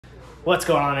What's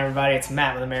going on, everybody? It's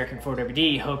Matt with American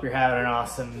 4WD. Hope you're having an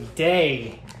awesome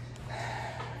day.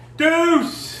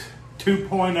 Deuce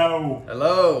 2.0.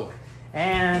 Hello.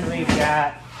 And we've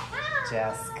got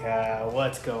Jessica.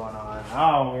 What's going on?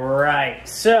 All right.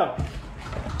 So,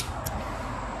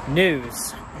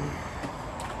 news.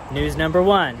 News number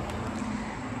one.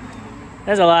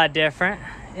 There's a lot different,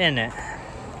 isn't it?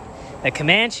 The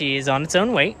Comanche is on its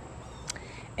own weight,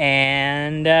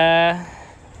 and a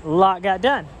lot got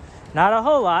done. Not a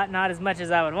whole lot, not as much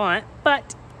as I would want,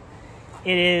 but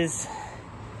it is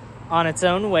on its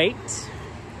own weight.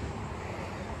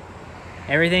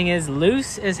 Everything is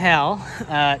loose as hell.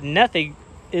 Nothing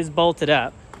is bolted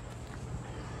up.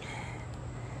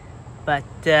 But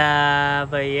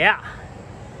yeah.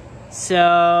 So,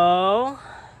 oh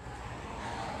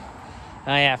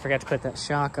yeah, I forgot to put that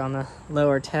shock on the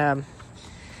lower tab.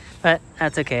 But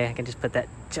that's okay, I can just put that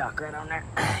shock right on there.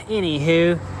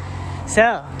 Anywho,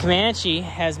 so Comanche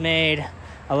has made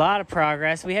a lot of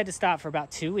progress. We had to stop for about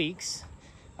 2 weeks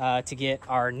to get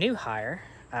our new hire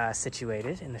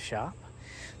situated in the shop.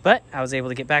 But I was able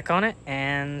to get back on it,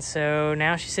 and so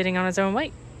now she's sitting on its own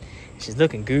weight. She's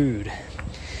looking good.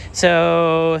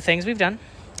 So, things we've done.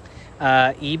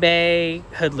 eBay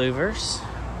hood louvers.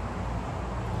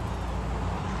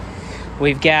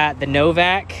 We've got the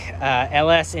Novak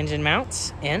LS engine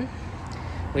mounts in.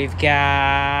 We've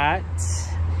got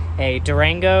a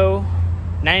Durango,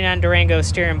 99 Durango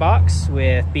steering box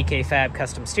with BK Fab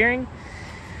custom steering.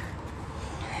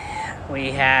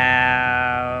 We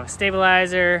have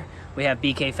stabilizer. We have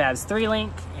BK Fab's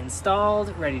 3-link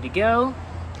installed, ready to go.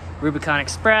 Rubicon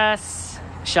Express,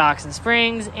 shocks and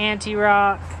springs,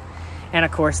 anti-rock, and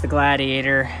of course the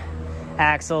Gladiator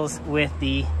axles with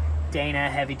the Dana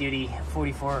heavy-duty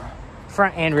 44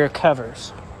 front and rear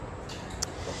covers.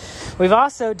 We've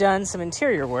also done some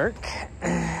interior work.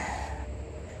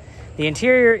 The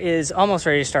interior is almost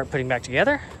ready to start putting back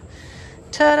together.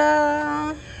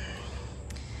 Ta-da!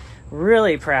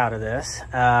 Really proud of this.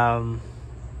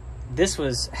 This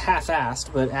was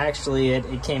half-assed, but actually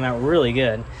it came out really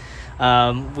good.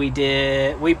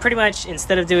 We pretty much,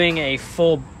 instead of doing a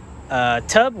full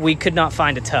tub, we could not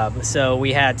find a tub, so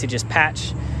we had to just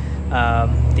patch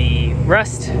the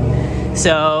rust.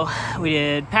 So we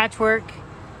did patchwork.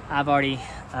 I've already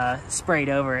sprayed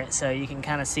over it, so you can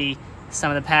kind of see some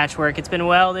of the patchwork. It's been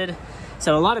welded.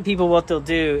 So a lot of people, what they'll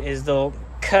do is they'll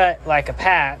cut like a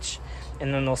patch,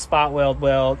 and then they'll spot weld,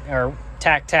 or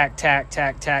tack,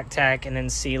 and then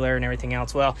sealer and everything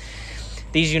else. Well,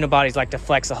 these unibodies like to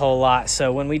flex a whole lot.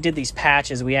 So when we did these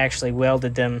patches, we actually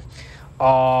welded them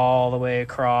all the way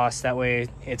across. That way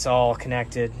it's all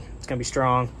connected. It's gonna be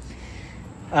strong.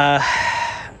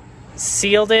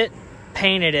 Sealed it,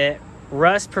 painted it,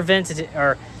 rust prevented it,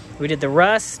 or we did the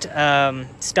rust,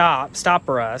 stop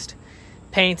rust,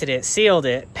 painted it, sealed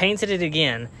it, painted it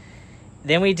again.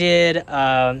 Then we did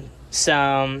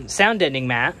some sound deadening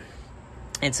mat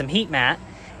and some heat mat,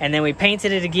 and then we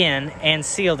painted it again and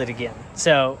sealed it again.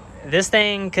 So this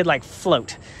thing could like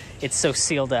float. It's so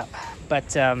sealed up.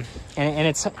 But and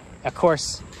it's, of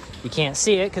course, you can't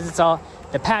see it because it's all,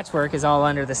 the patchwork is all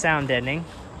under the sound deadening.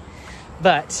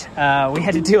 But we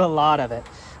had to do a lot of it.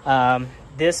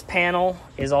 This panel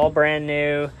is all brand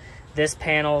new. This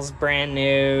panel's brand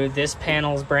new. This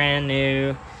panel's brand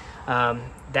new.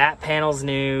 That panel's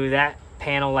new. That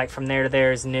panel, like from there to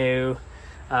there, is new.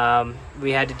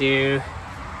 We had to do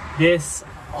this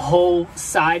whole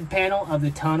side panel of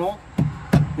the tunnel.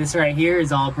 This right here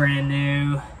is all brand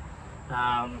new.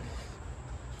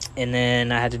 And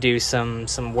then I had to do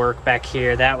some work back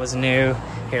here. That was new.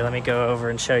 Here, let me go over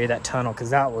and show you that tunnel, because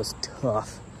that was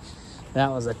tough.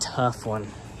 That was a tough one.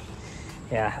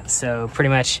 Yeah, so pretty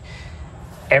much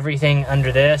everything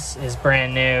under this is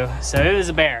brand new. So it was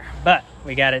a bear, but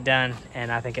we got it done,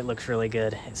 and I think it looks really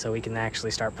good. So we can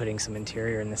actually start putting some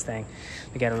interior in this thing.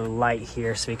 We got a little light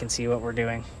here so we can see what we're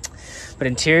doing. But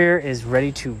interior is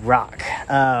ready to rock.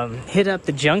 Hit up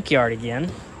the junkyard again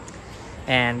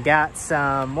and got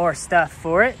some more stuff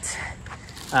for it.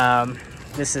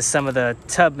 This is some of the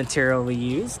tub material we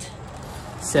used.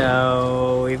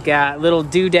 So we've got little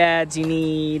doodads you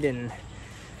need, and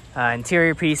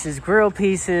interior pieces, grill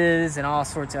pieces, and all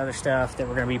sorts of other stuff that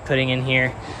we're going to be putting in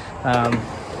here.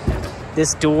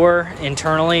 This door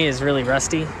internally is really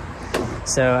rusty,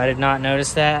 so I did not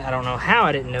notice that. I don't know how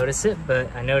I didn't notice it,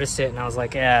 but I noticed it and I was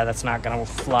like, yeah, that's not going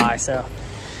to fly. So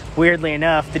weirdly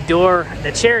enough, the door,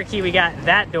 the Cherokee we got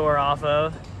that door off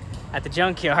of at the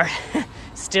junkyard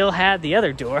still had the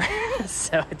other door.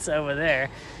 So it's over there.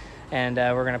 And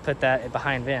we're going to put that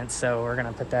behind vents, so we're going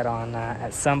to put that on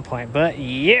at some point. But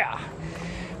yeah,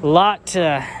 a lot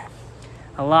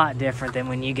a lot different than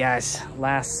when you guys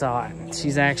last saw it.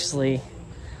 She's actually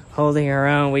holding her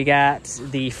own. We got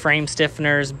the frame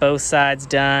stiffeners, both sides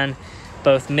done,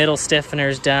 both middle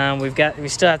stiffeners done. We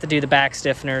still have to do the back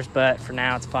stiffeners, but for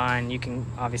now it's fine. You can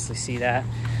obviously see that.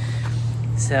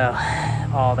 So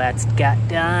all that's got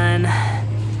done.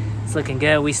 It's looking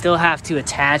good. We still have to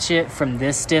attach it from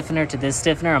this stiffener to this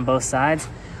stiffener on both sides.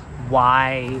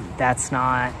 Why that's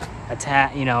not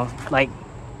attached, you know, like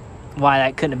why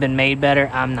that couldn't have been made better,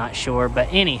 I'm not sure. But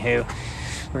anywho,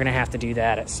 we're gonna have to do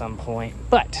that at some point.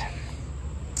 But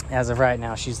as of right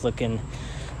now, she's looking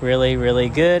really, really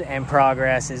good, and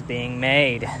progress is being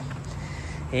made.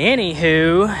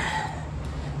 Anywho,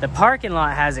 the parking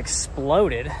lot has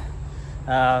exploded.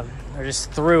 Or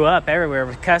just threw up everywhere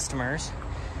with customers.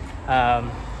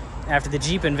 After the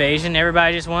Jeep invasion,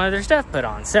 everybody just wanted their stuff put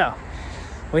on. So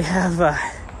we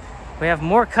have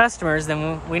more customers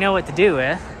than we know what to do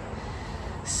with.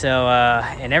 So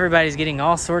and everybody's getting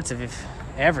all sorts of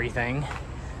everything.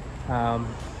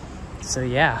 So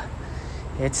yeah,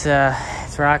 it's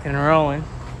rocking and rolling.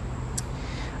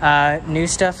 New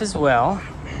stuff as well.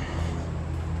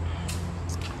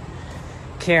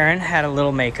 Karen had a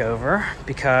little makeover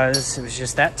because it was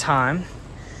just that time.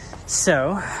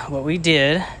 So what we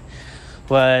did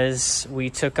was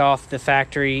we took off the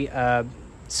factory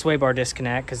sway bar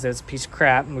disconnect because that's a piece of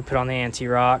crap, and we put on the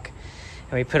anti-rock,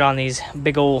 and we put on these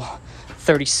big old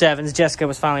 37s. Jessica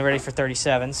was finally ready for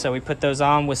 37s, so we put those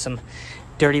on with some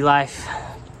Dirty Life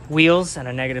wheels and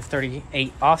a negative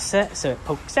 38 offset, so it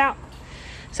pokes out.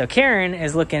 So Karen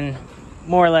is looking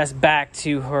more or less back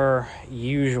to her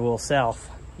usual self,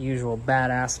 usual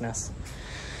badassness.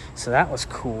 So that was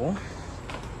cool.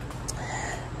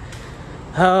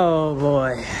 Oh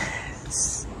boy.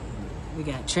 We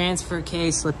got transfer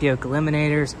case, slip yoke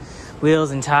eliminators,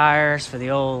 wheels and tires for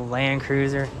the old Land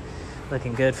Cruiser.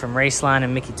 Looking good from Raceline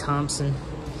and Mickey Thompson.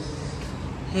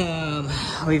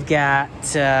 We've got,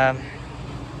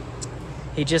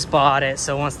 he just bought it,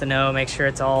 so wants to know, make sure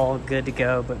it's all good to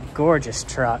go, but gorgeous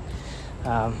truck.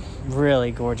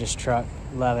 Really gorgeous truck,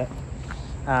 love it.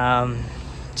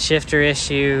 Shifter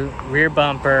issue, rear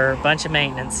bumper, bunch of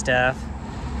maintenance stuff.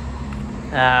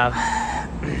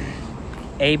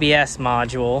 ABS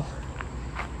module,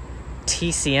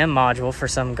 TCM module for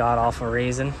some god-awful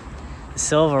reason. The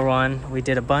silver one, we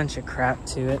did a bunch of crap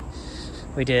to it.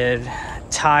 We did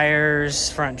tires,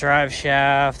 front drive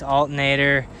shaft,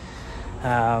 alternator,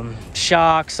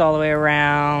 shocks all the way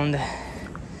around.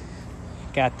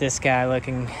 Got this guy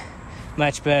looking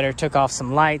much better. Took off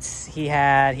some lights he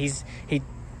had. He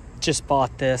just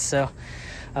bought this, so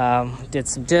did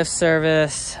some diff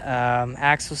service,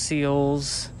 axle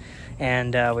seals,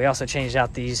 and we also changed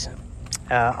out these.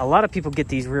 A lot of people get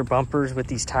these rear bumpers with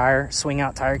these swing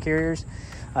out tire carriers.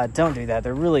 Don't do that.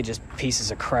 They're really just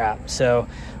pieces of crap. So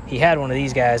he had one of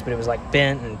these guys, but it was like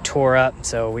bent and tore up.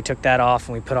 So we took that off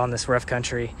and we put on this Rough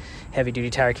Country heavy duty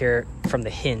tire carrier from the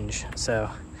hinge. So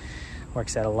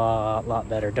works out a lot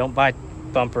better. Don't buy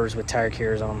bumpers with tire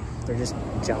carriers on them. They're just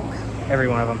junk. Every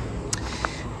one of them.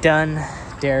 Done.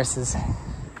 Darius's.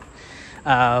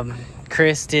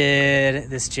 Chris did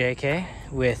this JK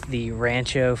with the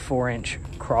Rancho 4-inch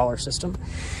crawler system.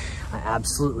 I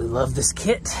absolutely love this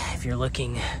kit. If you're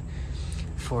looking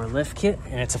for a lift kit,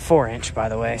 and it's a 4-inch, by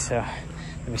the way, so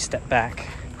let me step back.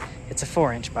 It's a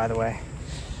 4-inch, by the way.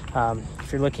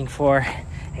 If you're looking for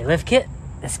a lift kit,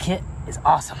 this kit is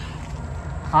awesome.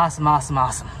 Awesome, awesome,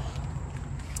 awesome.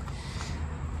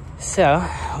 So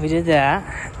we did that.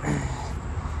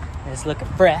 It's looking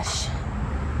fresh.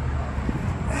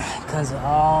 Comes with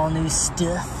all new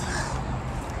stuff.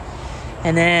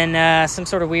 And then some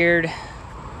sort of weird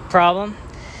problem.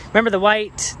 Remember the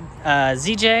white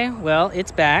ZJ? Well,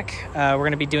 it's back. We're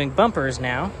going to be doing bumpers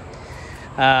now.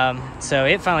 So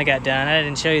it finally got done. I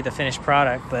didn't show you the finished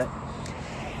product, but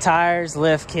tires,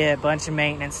 lift kit, bunch of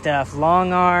maintenance stuff,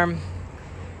 long arm,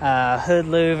 hood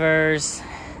louvers.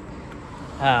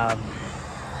 I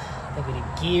think we did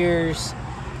gears,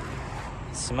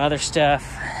 some other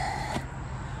stuff.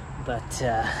 But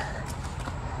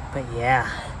yeah.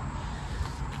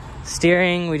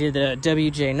 Steering, we did the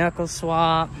WJ knuckle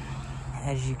swap,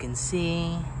 as you can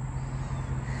see.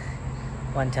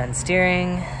 1-ton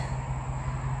steering.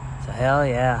 So hell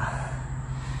yeah.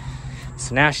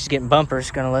 So now she's getting bumpers,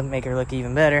 gonna make her look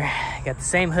even better. Got the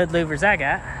same hood louvers I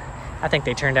got. I think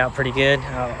they turned out pretty good.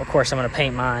 Of course I'm gonna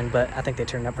paint mine, but I think they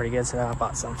turned out pretty good, so I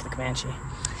bought some for the Comanche.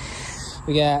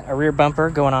 We got a rear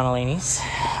bumper going on Eleni's.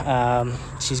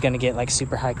 She's gonna get like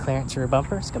super high clearance rear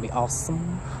bumper. It's gonna be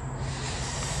awesome.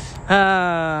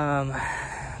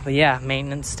 But yeah,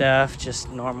 maintenance stuff, just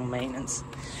normal maintenance.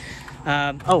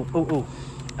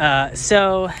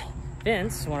 So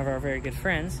Vince, one of our very good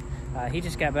friends, he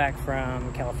just got back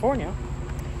from California.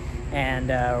 And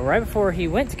right before he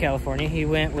went to California, he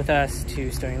went with us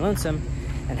to Stony Lonesome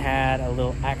and had a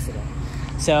little accident.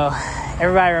 So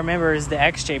everybody remembers the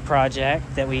XJ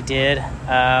project that we did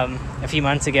a few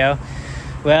months ago.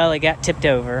 Well, it got tipped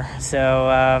over,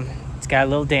 so it's got a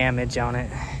little damage on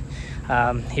it.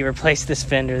 He replaced this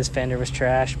fender. This fender was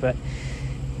trash, but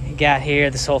he got here,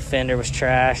 this whole fender was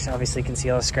trash. Obviously you can see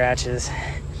all the scratches.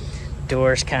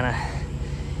 Doors kind of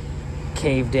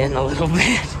caved in a little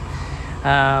bit.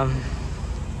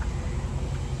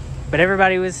 But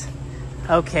everybody was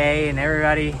okay, and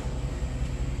everybody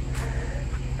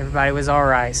was all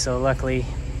right. So luckily.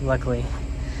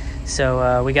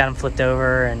 So we got him flipped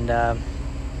over, and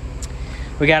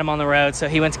we got him on the road. So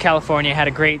he went to California, had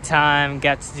a great time,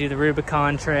 got to do the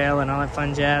Rubicon Trail and all that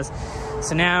fun jazz.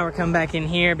 So now we're coming back in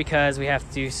here because we have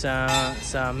to do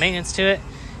some maintenance to it.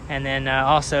 And then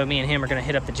also me and him are gonna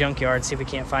hit up the junkyard, see if we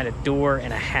can't find a door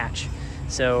and a hatch.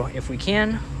 So if we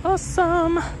can,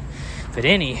 awesome. But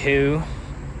anywho,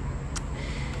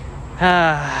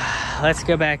 let's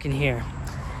go back in here.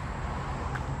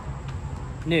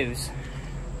 News.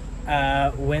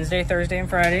 Wednesday, Thursday, and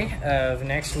Friday of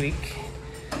next week.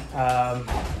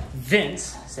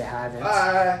 Vince, say hi, Vince.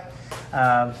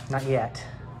 Hi. Not yet.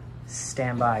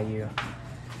 Stand by, you.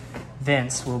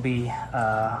 Vince will be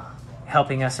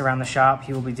helping us around the shop.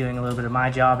 He will be doing a little bit of my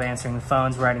job, answering the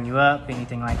phones, writing you up,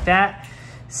 anything like that.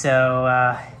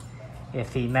 So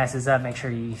if he messes up, make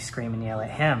sure you scream and yell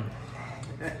at him.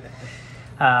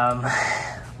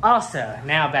 Also,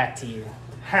 now back to you.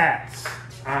 Hats.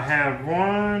 I have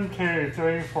 1, 2,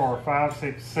 3, 4, 5,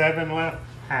 6, 7 left.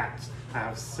 Hats. I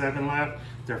have 7 left.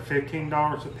 They're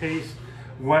 $15 a piece.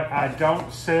 What I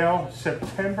don't sell,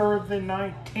 September the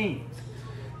 19th,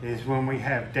 is when we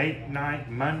have date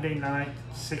night, Monday night,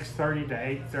 6:30 to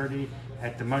 8:30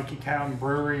 at the Monkey Town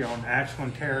Brewery on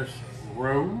Ashland Terrace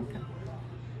Road.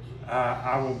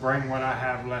 I will bring what I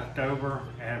have left over,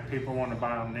 and if people want to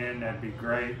buy them then, that'd be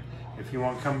great. If you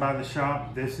want to come by the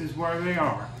shop, this is where they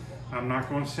are. I'm not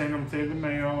going to send them through the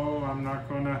mail. I'm not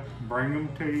going to bring them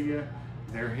to you.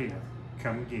 They're here.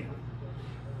 Come get them.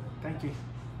 Thank you.